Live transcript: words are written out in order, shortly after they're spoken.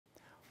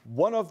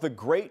One of the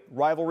great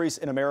rivalries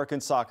in American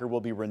soccer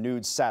will be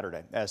renewed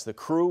Saturday as the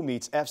Crew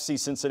meets FC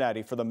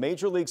Cincinnati for the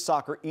Major League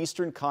Soccer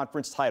Eastern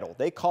Conference title.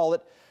 They call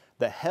it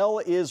the Hell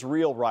is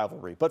Real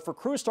rivalry. But for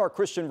Crew star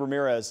Christian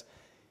Ramirez,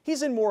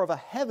 he's in more of a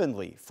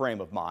heavenly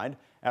frame of mind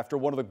after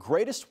one of the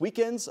greatest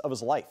weekends of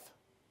his life.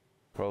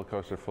 Roller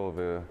coaster full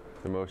of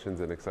emotions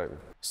and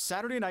excitement.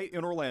 Saturday night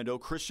in Orlando,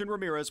 Christian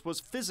Ramirez was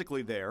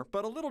physically there,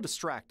 but a little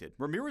distracted.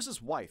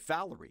 Ramirez's wife,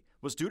 Valerie,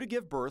 was due to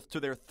give birth to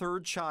their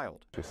third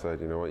child. She said,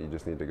 you know what, you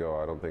just need to go.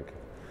 I don't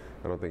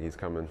think he's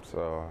coming.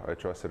 So I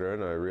trusted her,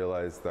 and I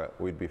realized that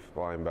we'd be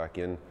flying back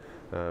in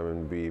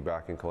and be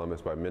back in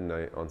Columbus by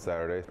midnight on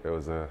Saturday. It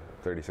was a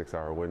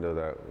 36-hour window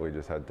that we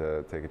just had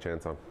to take a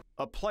chance on.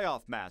 A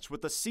playoff match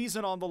with the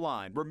season on the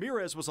line.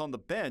 Ramirez was on the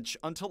bench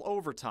until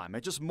overtime,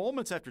 and just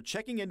moments after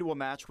checking into a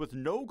match with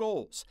no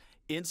goals,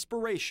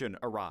 inspiration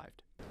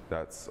arrived.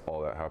 That's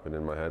all that happened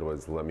in my head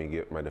was let me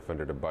get my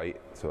defender to bite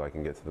so I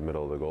can get to the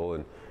middle of the goal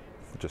and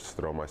just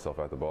throw myself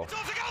at the ball. It's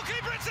off the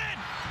goalkeeper, it's in!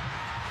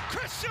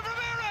 Christian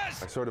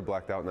Ramirez! I sort of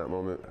blacked out in that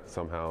moment.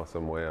 Somehow,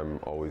 some way, I'm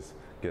always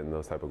getting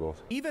those type of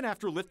goals. Even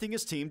after lifting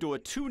his team to a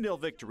 2-0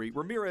 victory,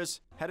 Ramirez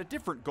had a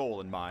different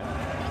goal in mind.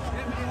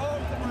 Get me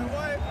home to my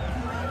wife.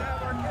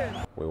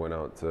 We went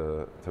out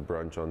to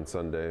brunch on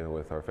Sunday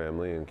with our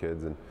family and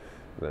kids, and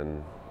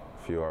then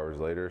a few hours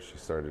later she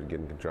started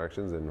getting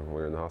contractions and we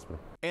were in the hospital.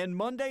 And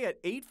Monday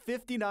at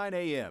 8:59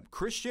 a.m.,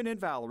 Christian and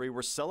Valerie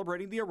were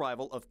celebrating the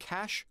arrival of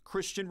Cash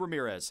Christian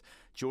Ramirez,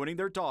 joining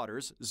their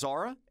daughters,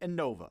 Zara and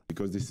Nova.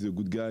 Because this is a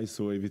good guy,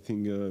 so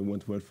everything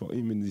went well for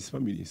him and his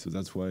family. So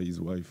that's why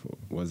his wife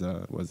was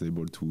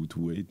able to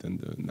wait,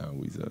 and now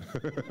he's...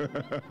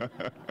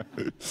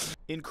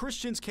 In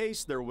Christian's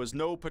case, there was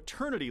no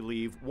paternity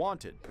leave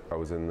wanted. I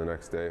was in the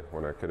next day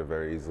when I could have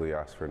very easily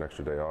asked for an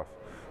extra day off.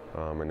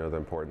 I know the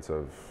importance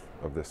of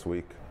this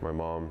week. My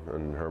mom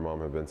and her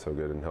mom have been so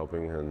good in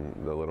helping, and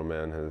the little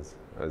man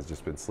has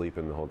just been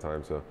sleeping the whole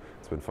time, so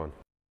it's been fun.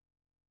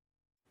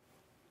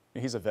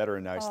 He's a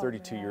veteran now. He's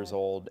 32 years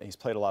old. He's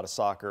played a lot of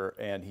soccer,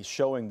 and he's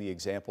showing the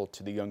example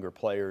to the younger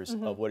players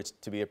of what it's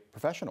to be a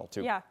professional,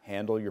 to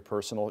handle your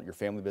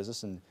family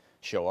business and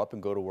show up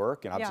and go to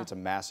work. And obviously it's a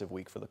massive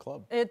week for the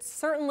club. It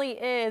certainly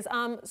is.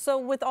 So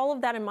with all of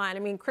that in mind,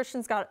 I mean,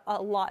 Christian's got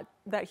a lot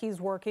that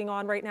he's working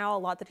on right now, a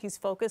lot that he's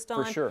focused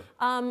on. For sure.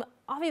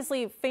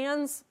 Obviously,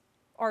 fans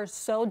are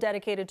so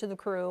dedicated to the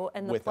Crew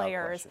and the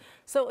players. Question.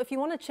 So if you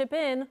want to chip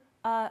in,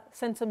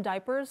 send some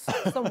diapers,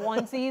 some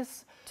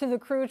onesies to the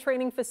Crew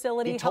training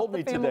facility. He told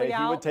me today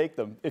he would take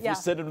them. If you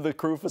send him to the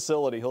Crew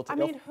facility, he'll take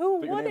them. I mean, who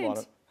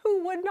wouldn't?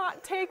 Who would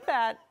not take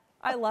that?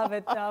 I love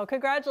it, though.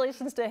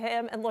 Congratulations to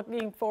him, and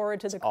looking forward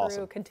to the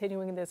Crew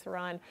continuing this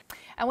run.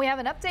 And we have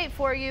an update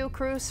for you.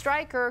 Crew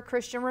striker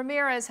Christian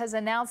Ramirez has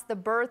announced the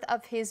birth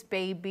of his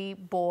baby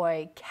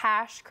boy.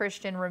 Cash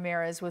Christian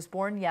Ramirez was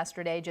born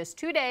yesterday, just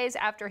 2 days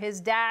after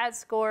his dad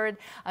scored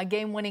a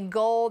game-winning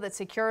goal that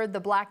secured the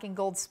black and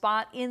gold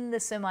spot in the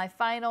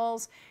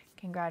semifinals.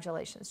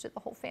 Congratulations to the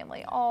whole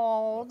family.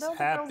 Oh, they're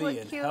happy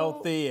and cute.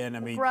 Healthy, and I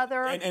mean,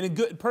 brother, and a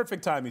good,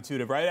 perfect timing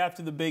too. Right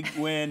after the big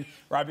win,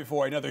 right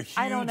before another huge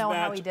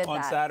match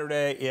on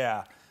Saturday.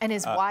 Yeah. And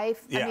his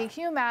wife. I mean,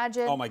 can you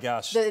imagine? Oh my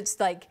gosh. It's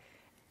like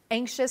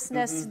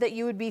anxiousness that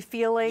you would be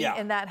feeling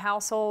in that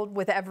household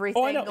with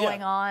everything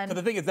going on. But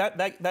the thing is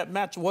that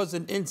match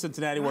wasn't in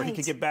Cincinnati where he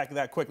could get back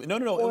that quickly. No,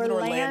 it was in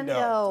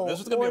Orlando. This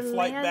was going to be a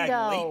flight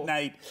back late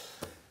night.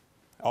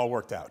 All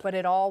worked out. But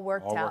it all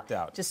worked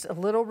out. Just a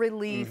little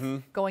relief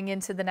going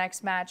into the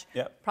next match.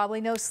 Yep. Probably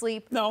no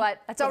sleep,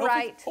 but that's all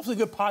right. Hopefully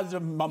good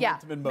positive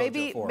momentum and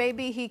mojo for him.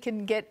 Maybe he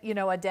can get,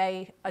 a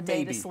day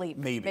to sleep.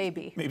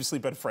 Maybe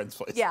sleep at a friend's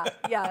place. Yeah,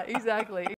 exactly.